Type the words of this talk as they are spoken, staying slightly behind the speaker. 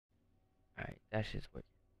That shit's working.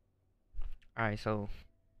 Alright, so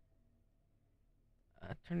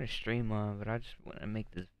I turned the stream on, but I just want to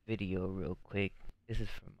make this video real quick. This is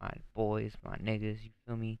for my boys, my niggas, you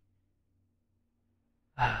feel me?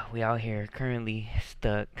 We out here currently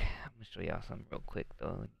stuck. I'm gonna show y'all something real quick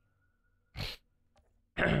though.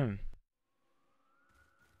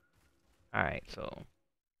 Alright, so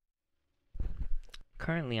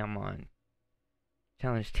currently I'm on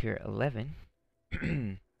challenge tier 11.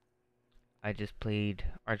 I just played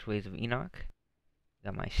Archways of Enoch.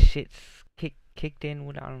 Got my shits kicked in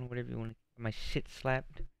with, I don't know, whatever you want to, my shit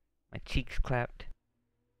slapped, my cheeks clapped.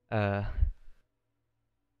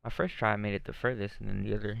 My first try I made it the furthest, and then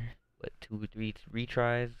the other, what, 2 or 3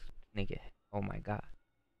 retries, nigga. Oh my god.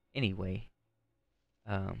 Anyway,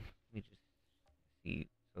 let me just see.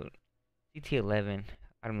 So CT11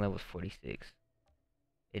 item level is 46.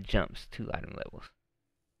 It jumps 2 item levels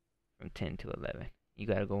from 10 to 11. You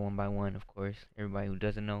gotta go one by one, of course. Everybody who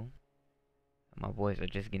doesn't know, my boys are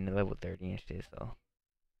just getting to level 30 and shit. So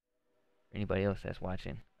for anybody else that's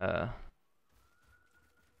watching, all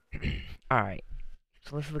right.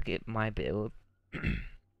 So let's look at my build.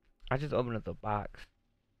 I just opened up the box.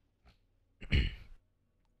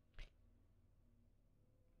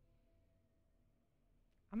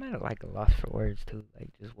 I'm at like a loss for words too, like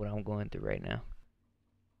just what I'm going through right now.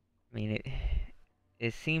 I mean,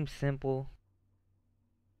 it seems simple.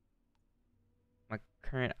 My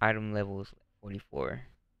current item level is 44,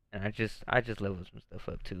 and I just leveled some stuff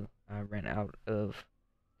up too. I ran out of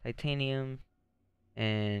titanium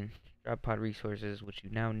and drop pod resources, which you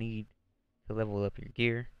now need to level up your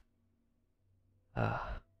gear.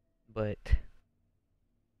 But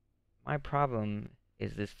my problem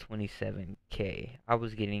is this 27k. I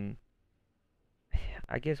was getting,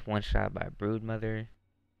 I guess, one shot by Broodmother.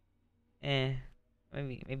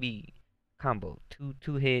 Maybe combo.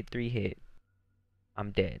 Two hit, 3 hit.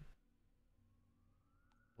 I'm dead.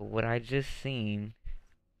 But what I just seen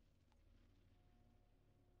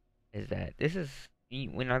is that this is,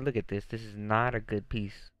 when I look at this, this is not a good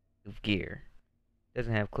piece of gear. It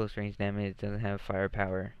doesn't have close range damage, it doesn't have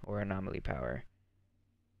firepower or anomaly power.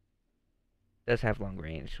 It does have long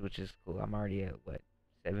range, which is cool. I'm already at what,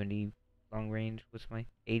 70 long range? What's my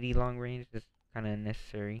 80 long range? That's kind of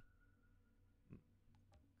unnecessary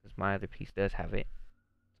because my other piece does have it.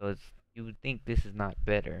 So it's, you would think this is not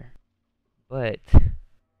better, but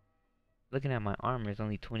looking at my armor is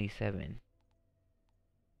only 27.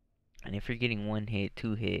 And if you're getting 1 hit,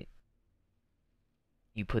 2 hit,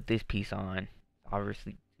 you put this piece on,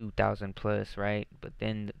 obviously 2,000 plus, right? But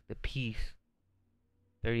then the piece,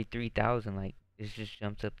 33,000, like, it just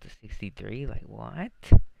jumps up to 63. Like, what?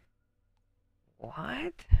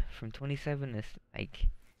 What? From 27 to, like,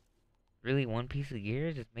 really one piece of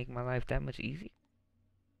gear just make my life that much easier?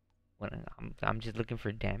 When I'm just looking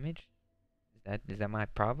for damage? Is that my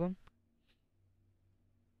problem?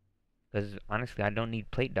 Because honestly, I don't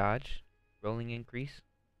need plate dodge, rolling increase.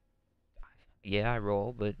 Yeah, I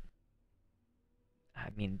roll, but I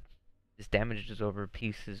mean, this damage just over a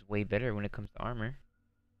piece is way better when it comes to armor.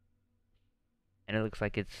 And it looks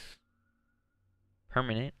like it's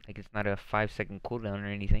permanent, like it's not a 5-second cooldown or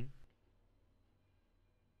anything.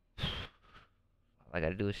 All I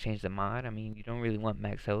gotta do is change the mod. I mean, you don't really want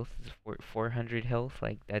max health. It's 400 health,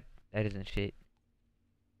 like that isn't shit.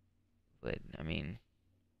 But I mean,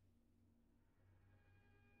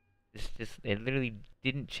 it literally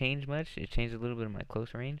didn't change much. It changed a little bit of my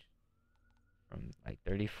close range from like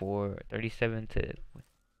 34, 37 to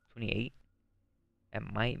 28.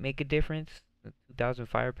 That might make a difference. The 2,000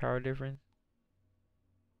 firepower difference.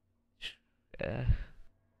 Uh,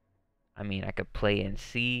 I mean, I could play and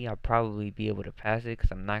see. I'll probably be able to pass it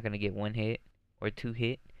because I'm not gonna get 1 hit or 2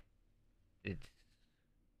 hit. It's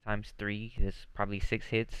times 3. It's probably 6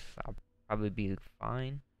 hits. I'll probably be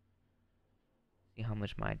fine. See how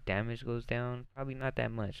much my damage goes down. Probably not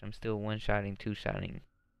that much. I'm still 1-shotting, 2-shotting.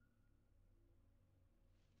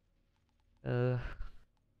 I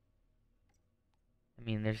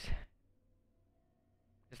mean, there's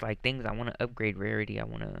like things I want to upgrade rarity. You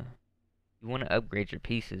want to upgrade your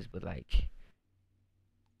pieces, but like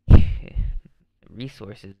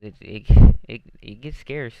resources, it gets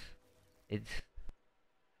scarce. It's,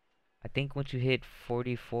 I think once you hit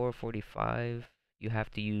 44, 45, you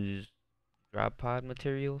have to use drop pod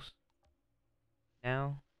materials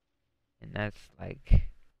now, and that's like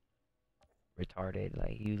retarded.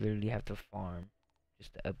 Like you literally have to farm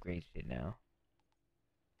just to upgrade shit now.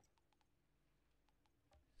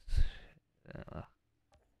 Uh,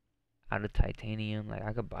 Out of titanium, like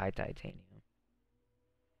I could buy titanium.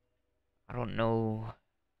 I don't know.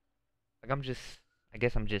 Like I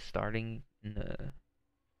guess I'm just starting in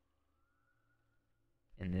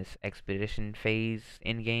this expedition phase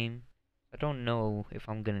in game. I don't know if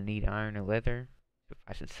I'm gonna need iron or leather, if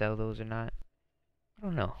I should sell those or not. I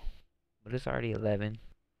don't know. But it's already 11.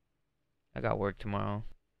 I got work tomorrow.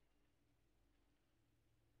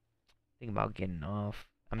 Think about getting off.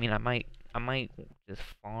 I mean, I might just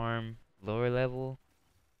farm lower level.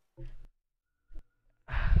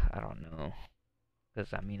 I don't know,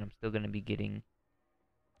 cause I mean, I'm still gonna be getting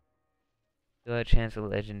still a chance of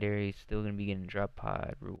legendary. Still gonna be getting drop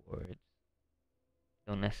pod rewards.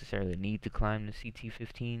 Don't necessarily need to climb the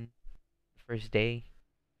CT15 the first day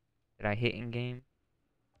that I hit in game,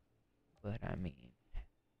 but I mean,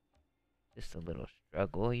 just a little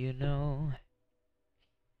struggle, you know.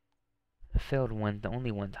 I failed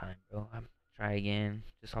only one time, bro. I'm try again,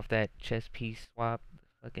 just off that chest piece swap.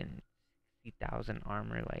 Fucking 60,000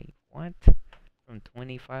 armor, like what? From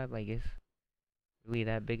 25, like it's really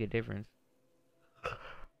that big a difference.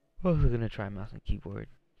 I was gonna try mouse and keyboard.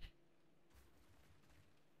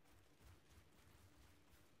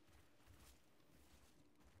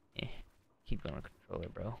 Eh, keep it on a controller,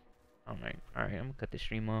 bro. Alright, alright, I'm gonna cut the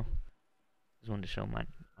stream off. Just wanted to show my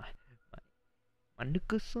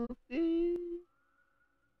nigga something.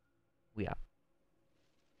 We out.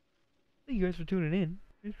 Thank you guys for tuning in.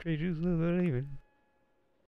 It's Trey Juice, not even.